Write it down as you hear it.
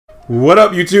What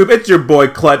up, YouTube? It's your boy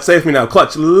Clutch. Save me now,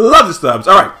 Clutch. Love the subs.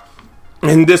 Alright.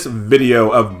 In this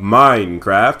video of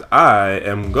Minecraft, I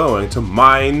am going to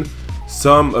mine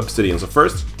some obsidian. So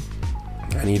first,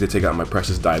 I need to take out my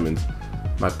precious diamonds.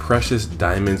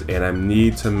 And I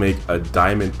need to make a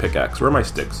diamond pickaxe. Where are my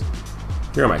sticks?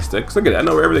 Here are my sticks. Look at that. I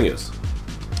know where everything is.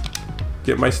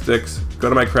 Get my sticks. Go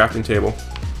to my crafting table.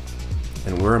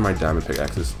 And where are my diamond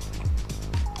pickaxes?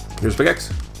 Here's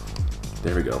pickaxe.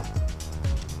 There we go.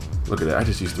 Look at that. I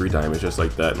just used 3 diamonds just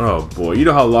like that. Oh boy. You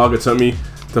know how long it took me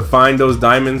to find those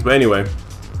diamonds? But anyway,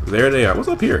 there they are. What's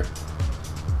up here?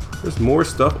 There's more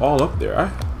stuff all up there. I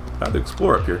have to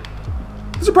explore up here.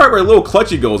 This is the part where little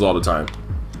Clutchy goes all the time.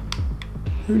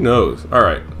 Who knows?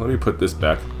 Alright, let me put this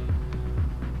back.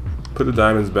 Put the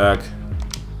diamonds back.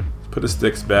 Put the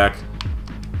sticks back.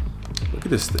 Look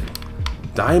at this thing.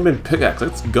 Diamond pickaxe.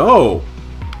 Let's go.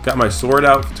 Got my sword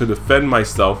out to defend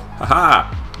myself.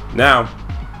 Haha. Now.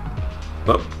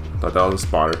 Oh, thought that was a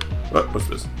spotter. Oh, what's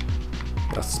this?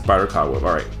 That's a spider cobweb.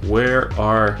 Alright, where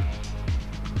are...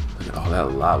 Look at all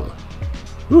that lava.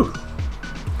 Whew.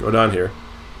 Go down here.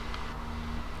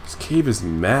 This cave is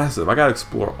massive. I gotta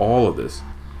explore all of this.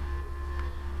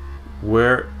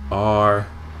 Where are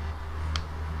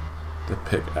the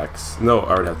pickaxe? No,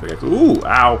 I already have pickaxe. Ooh,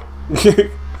 ow.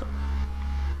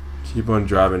 Keep on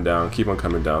driving down. Keep on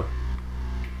coming down.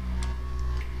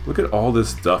 Look at all this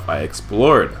stuff I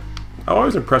explored. I'm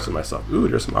always impressed with myself. Ooh,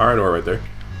 there's some iron ore right there.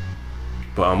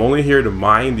 But I'm only here to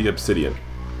mine the obsidian.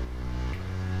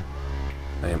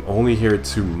 I am only here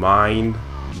to mine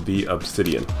the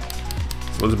obsidian.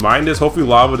 So let's mine this. Hopefully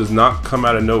lava does not come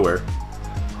out of nowhere.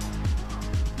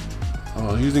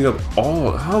 Oh, using up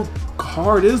all... How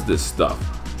hard is this stuff?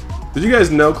 Did you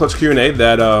guys know, Clutch Q&A,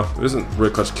 that it isn't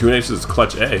really Clutch Q&A, it's just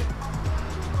Clutch A.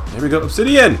 There we go.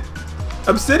 Obsidian!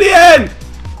 Obsidian!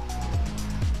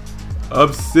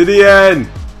 Obsidian!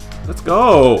 Let's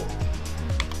go!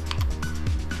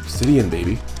 Obsidian,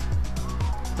 baby.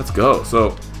 Let's go.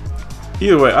 So,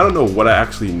 either way, I don't know what I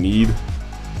actually need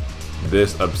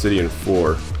this obsidian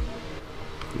for.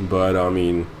 But, I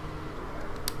mean...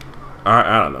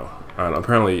 I don't know.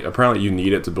 Apparently you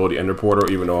need it to build the ender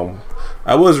portal, even though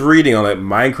I was reading on that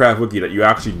Minecraft wiki that you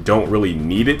actually don't really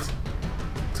need it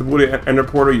to build the ender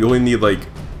portal. You only need, like,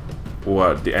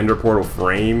 what, the ender portal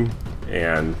frame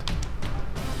and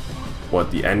what,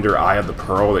 the ender eye of the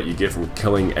pearl that you get from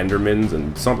killing endermans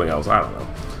and something else. I don't know.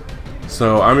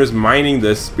 So I'm just mining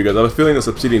this because I have a feeling this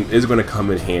obsidian is going to come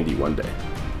in handy one day.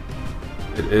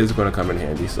 It is going to come in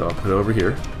handy, so I'll put it over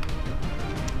here.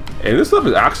 And this stuff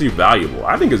is actually valuable.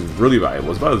 I think it's really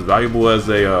valuable. It's about as valuable as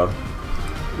a,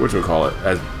 whatchamacallit,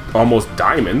 as almost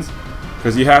diamonds.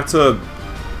 Because you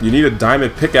need a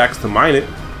diamond pickaxe to mine it.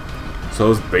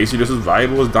 So it's basically just as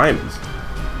valuable as diamonds.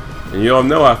 And you all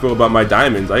know how I feel about my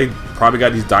diamonds. I probably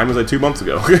got these diamonds like 2 months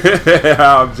ago.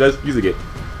 I'm just using it.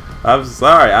 I'm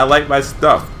sorry, I like my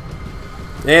stuff.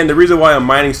 And the reason why I'm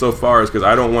mining so far is because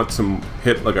I don't want to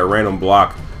hit like a random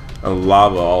block and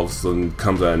lava all of a sudden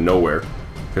comes out of nowhere.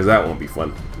 Because that won't be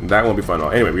fun. That won't be fun at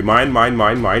all. Anyway, we mine.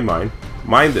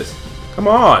 Mine this. Come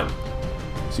on!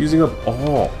 It's using up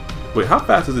all. Wait, how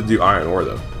fast does it do iron ore,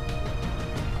 though?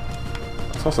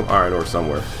 I saw some iron ore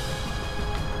somewhere.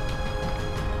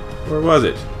 Where was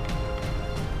it?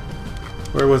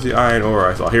 Where was the iron ore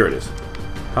I saw? Here it is.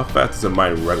 How fast does it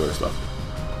mine regular stuff?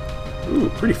 Ooh,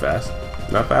 pretty fast.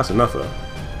 Not fast enough, though,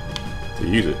 to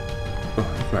use it.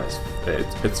 Oh, nice.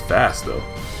 It's fast, though.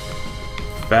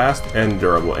 Fast and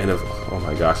durable, and if, oh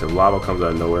my gosh, if lava comes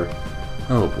out of nowhere,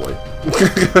 oh boy.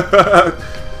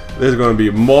 There's going to be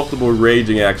multiple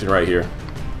raging action right here.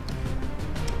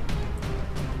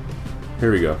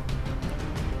 Here we go.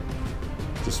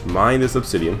 Just mine this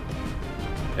obsidian.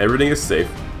 Everything is safe.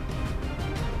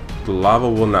 The lava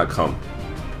will not come.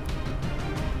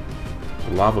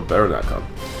 The lava better not come.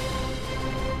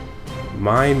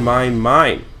 Mine.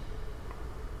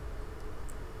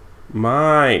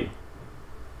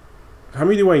 How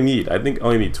many do I need? I think I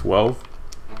only need 12.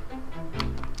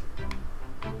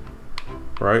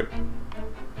 Right?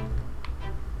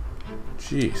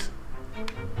 Jeez.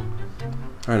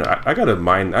 I don't know. I gotta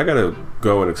mine. I gotta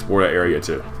go and explore that area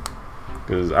too.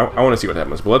 Because I want to see what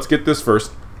happens. But let's get this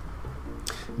first.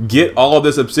 Get all of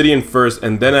this obsidian first.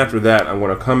 And then after that, I'm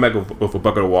going to come back with a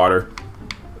bucket of water.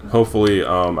 Hopefully,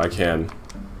 I can,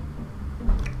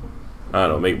 I don't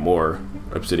know, make more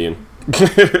obsidian.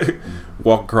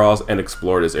 Walk across and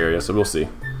explore this area, so we'll see.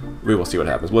 We will see what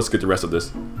happens. Let's get the rest of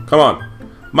this. Come on.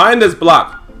 Mine this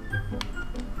block.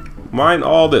 Mine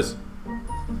all this.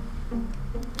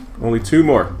 Only 2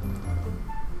 more.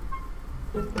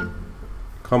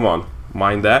 Come on.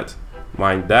 Mine that.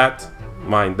 Mine that.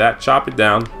 Mine that. Chop it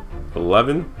down.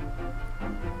 11.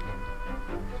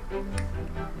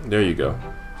 There you go.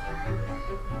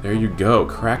 There you go.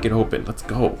 Crack it open. Let's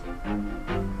go.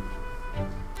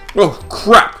 Oh,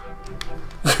 crap!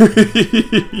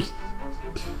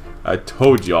 I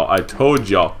told y'all. I told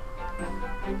y'all.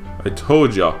 I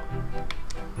told y'all.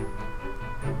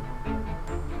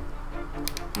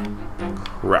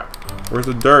 Crap. Where's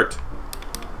the dirt?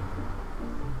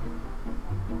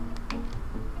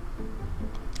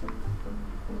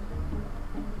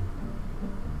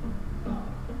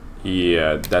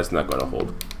 Yeah, that's not gonna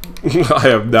hold. I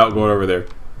am not going over there.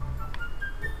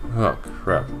 Oh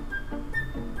crap.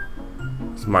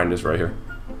 Let's mine this right here.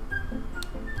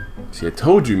 See, I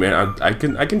told you, man. I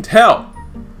can tell.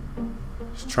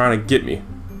 Just trying to get me.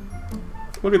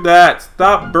 Look at that.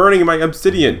 Stop burning my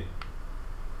obsidian.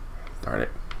 Darn it.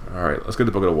 Alright, let's get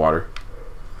the bucket of water.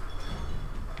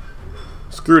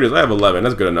 Screw this. I have 11.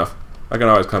 That's good enough. I can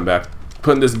always come back.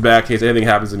 Putting this back in case anything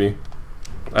happens to me.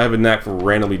 I have a knack for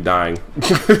randomly dying.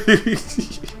 Okay,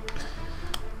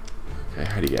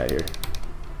 how do you get out of here?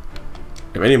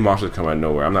 If any monsters come out of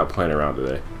nowhere, I'm not playing around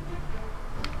today.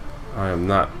 I am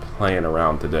not playing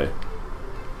around today.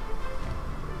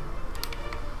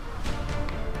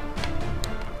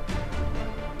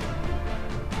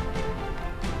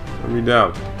 Put me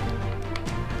down.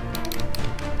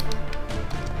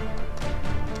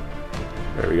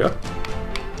 There we go.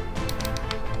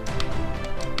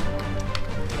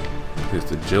 Look at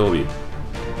this agility.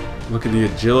 Look at the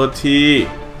agility.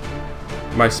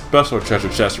 My special treasure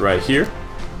chest right here.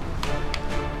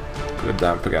 Put a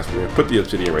diamond pickaxe over here. Put the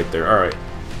obsidian right there. Alright.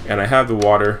 And I have the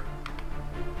water.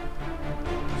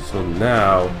 So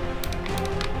now...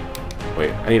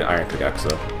 Wait, I need an iron pickaxe,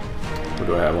 so... What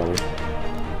do I have on me?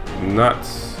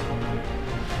 Nuts.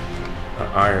 An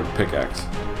iron pickaxe.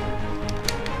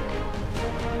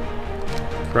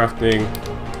 Crafting.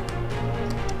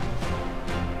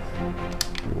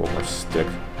 One more stick.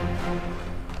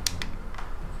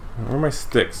 Where are my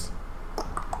sticks?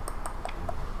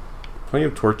 Plenty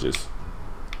of torches.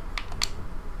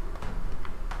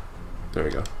 There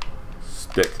we go.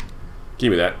 Stick.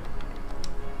 Give me that.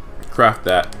 Craft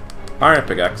that. Iron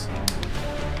pickaxe.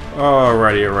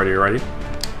 Alrighty, alrighty, alrighty.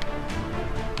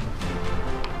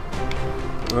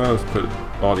 Well, let's put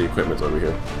all the equipment over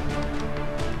here.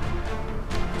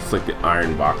 It's like the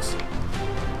iron box.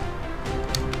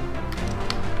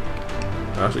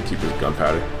 I should keep this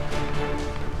gunpowder.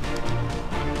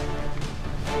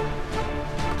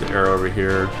 Put the arrow over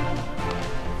here.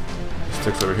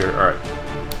 Sticks over here. Alright.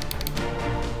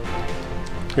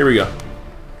 Here we go.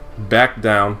 Back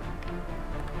down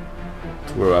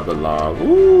to where I belong.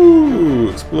 Ooh!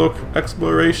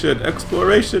 Exploration!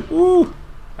 Exploration! Ooh!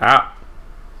 Ah!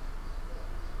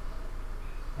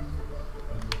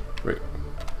 Wait.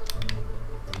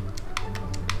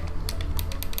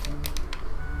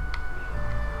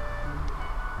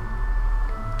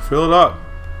 Fill it up.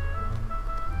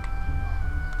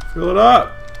 Fill it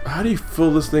up. How do you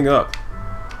fill this thing up?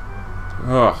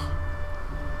 Ugh.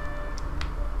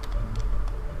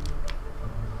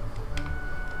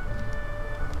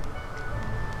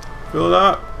 Fill it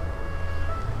up.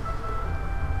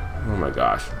 Oh my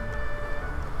gosh.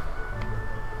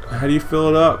 How do you fill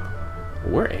it up?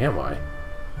 Where am I?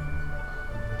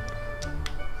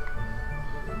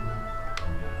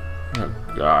 Oh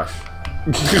gosh.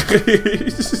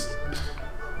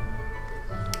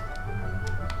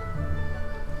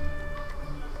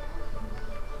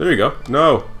 There you go.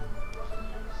 No.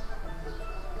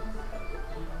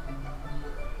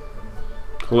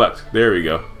 Collect. There we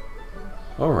go.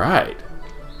 Alright.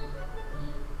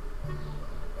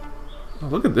 Oh,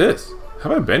 look at this.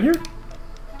 Have I been here?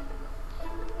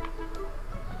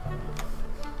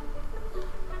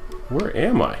 Where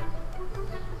am I?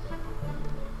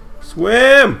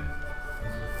 Swim!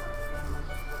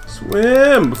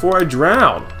 Swim before I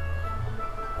drown.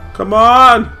 Come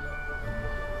on!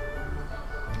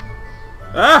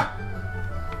 Ah!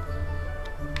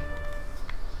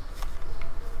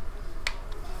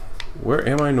 Where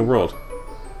am I in the world?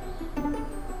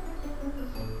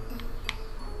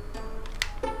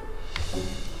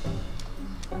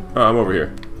 Oh, I'm over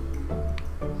here.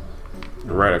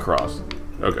 Right across.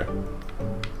 Okay.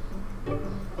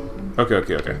 Okay,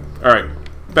 okay, okay. Alright.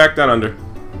 Back down under.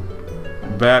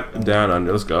 Back down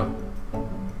under. Let's go.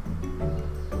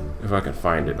 If I can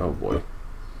find it. Oh boy.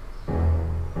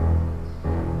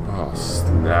 Oh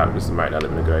snap. This might not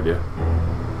have been a good idea.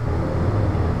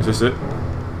 Is this it?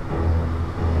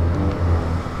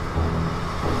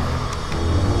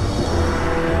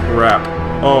 Crap.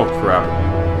 Oh crap.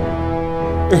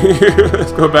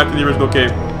 Let's go back to the original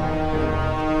cave.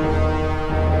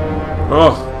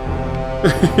 Oh.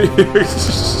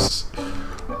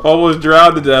 Almost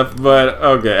drowned to death, but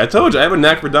okay. I told you, I have a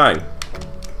knack for dying.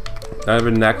 I have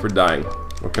a knack for dying.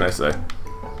 What can I say?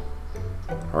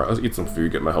 Alright, let's eat some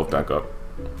food, get my health back up.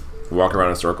 Walk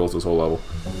around in circles this whole level.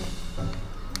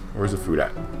 Where's the food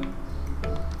at?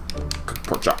 Cooked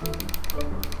pork chop.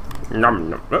 Nom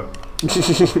nom.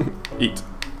 Eat.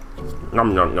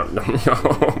 Nom nom nom nom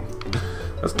nom.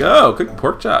 Let's go. Cooked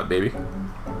pork chop, baby.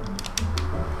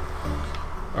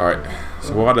 Alright,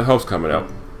 so while the health's coming out,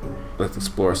 let's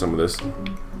explore some of this.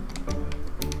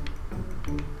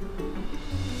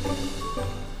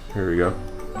 Here we go.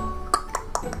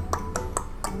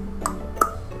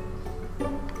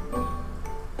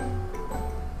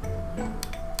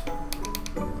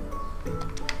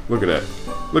 Look at that.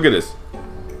 Look at this.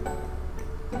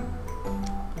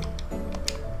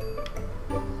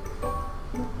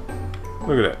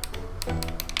 Look at that.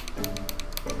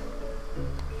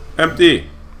 Empty.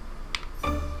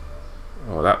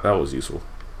 Oh, that was useful.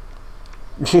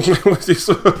 That was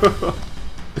useful.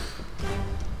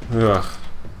 Ugh.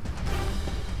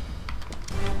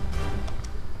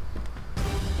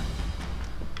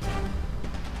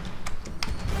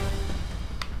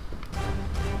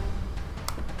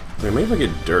 Wait, maybe if I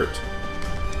get dirt.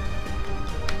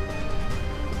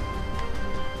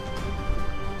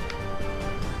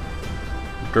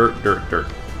 Dirt, dirt, dirt.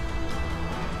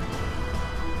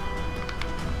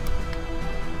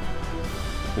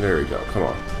 There we go, come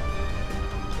on.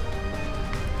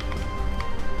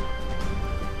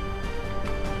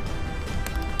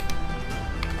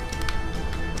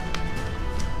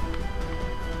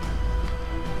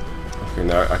 Okay,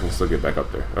 now I can still get back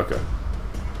up there. Okay.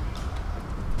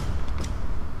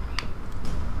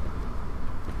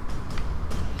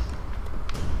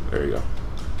 There you go.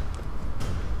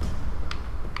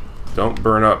 Don't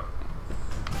burn up.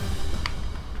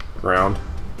 Ground.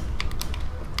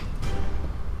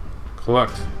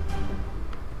 Collect.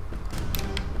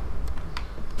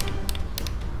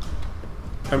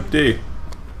 Empty.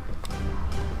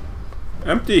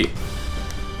 Empty.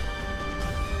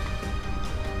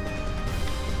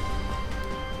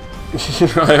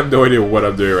 I have no idea what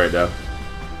I'm doing right now.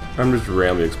 I'm just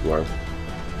randomly exploring.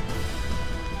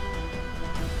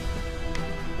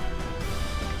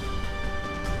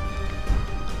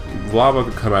 Lava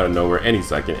could come out of nowhere any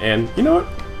second, and you know what?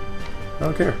 I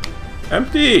don't care.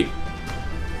 Empty!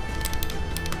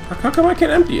 How come I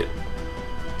can't empty it?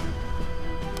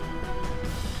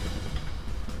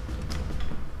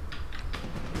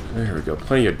 There we go.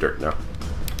 Plenty of dirt now.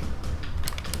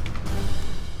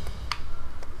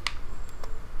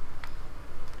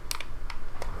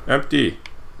 Empty!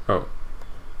 Oh.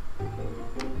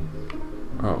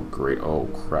 Oh, great. Oh,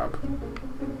 crap.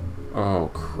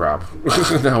 Oh, crap.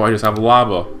 Now I just have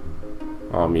lava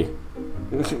on me.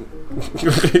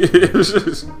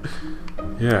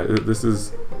 Yeah, this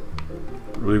is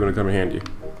really going to come in handy.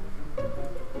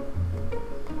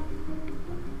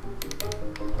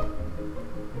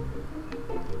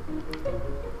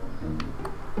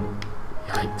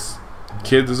 Yikes.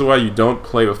 Kids, this is why you don't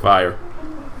play with fire.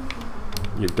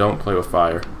 You don't play with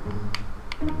fire.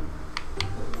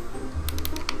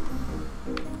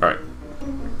 Alright.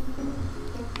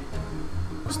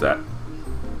 What's that?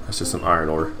 That's just some iron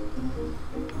ore.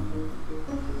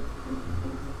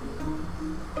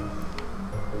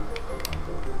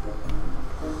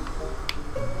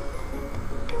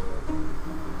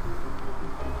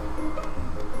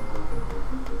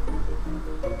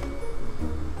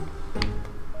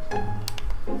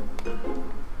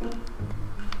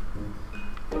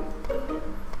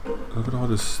 Look at all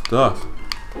this stuff.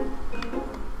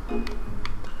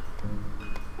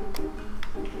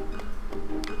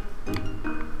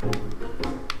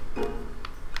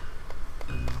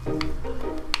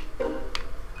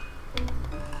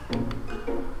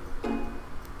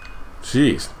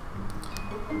 Jeez.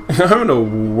 I don't know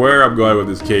where I'm going with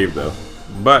this cave though,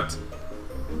 but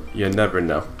you never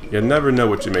know. You never know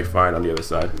what you may find on the other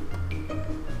side.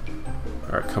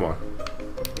 Alright, come on.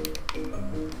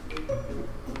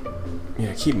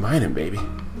 Yeah, keep mining, baby.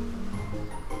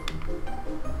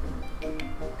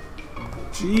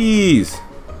 Jeez.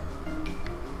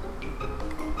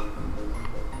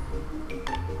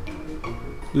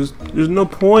 There's no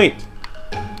point.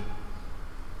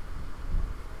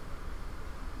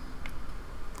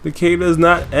 The cave does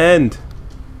not end.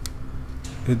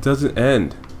 It doesn't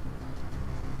end.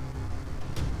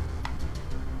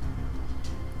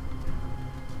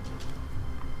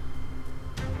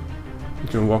 You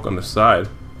can walk on the side.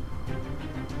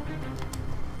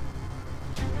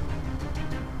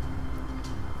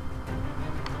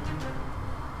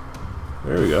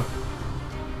 There we go.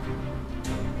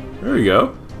 There we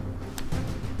go.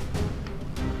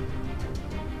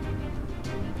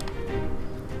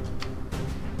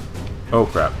 Oh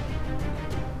crap.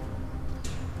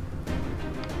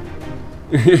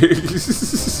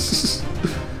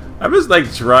 I'm just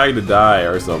like trying to die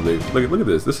or something. Look at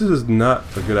this. This is not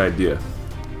a good idea.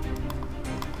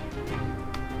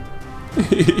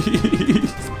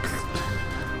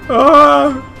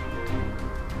 Ah.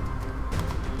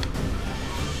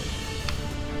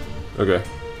 Okay.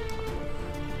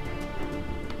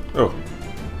 Oh.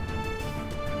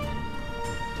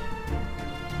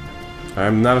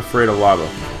 I'm not afraid of lava.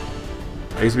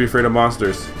 I used to be afraid of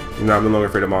monsters. Now I'm no longer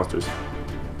afraid of monsters.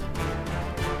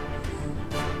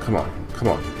 Come on, come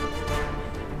on.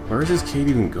 Where is this cave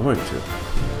even going to?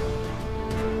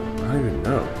 I don't even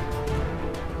know.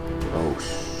 Oh,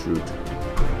 shoot.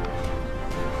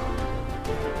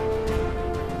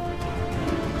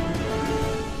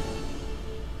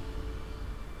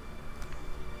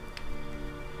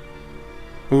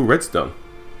 Ooh, redstone.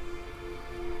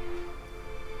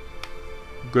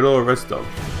 Good old redstone.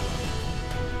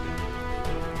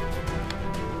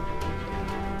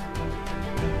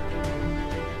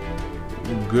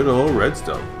 Good old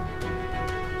redstone.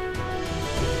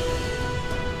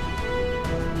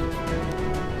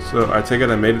 So I take it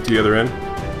I made it to the other end.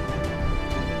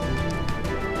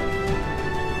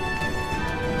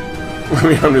 I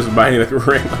mean, I'm just mining like a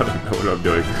ring. I don't know what I'm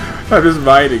doing. I'm just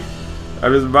mining.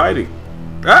 I'm just mining.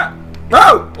 Ah!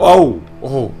 No! Oh!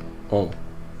 Oh! Oh.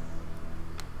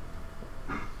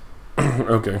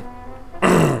 Okay.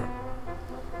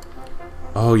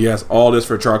 Oh yes, all this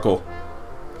for charcoal.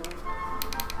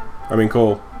 I mean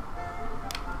coal.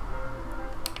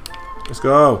 Let's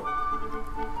go.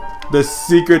 The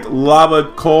secret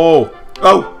lava coal.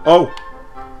 Oh! Oh!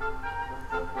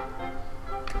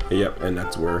 Yep, and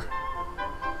that's where.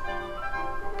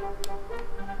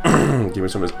 Give me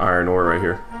some of this iron ore right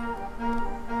here.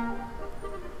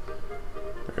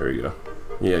 There we go.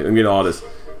 Yeah, let me get all this.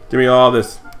 Give me all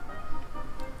this.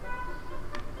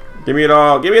 Give me it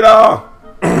all. Give me it all.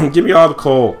 Give me all the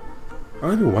coal. I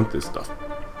don't even want this stuff.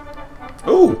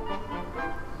 Ooh.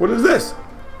 What is this?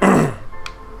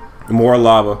 More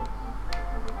lava.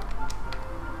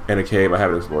 And a cave I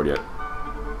haven't explored yet.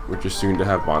 Which is soon to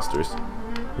have monsters.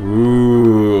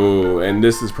 Ooh. And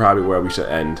this is probably where we should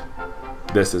end.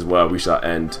 This is where we shall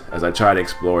end as I try to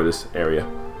explore this area.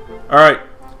 Alright.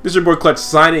 This is your boy Clutch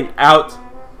signing out.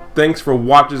 Thanks for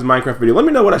watching this Minecraft video. Let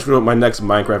me know what my next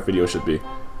Minecraft video should be.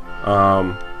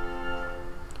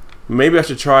 Maybe I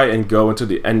should try and go into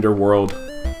the Ender world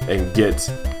and get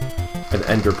an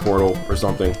Ender portal or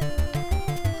something.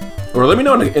 Or let me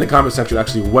know in the comment section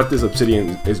actually what this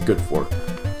obsidian is good for.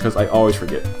 Because I always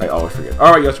forget. Alright,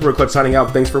 y'all, it's your boy Clutch signing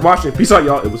out. Thanks for watching. Peace out,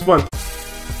 y'all. It was fun.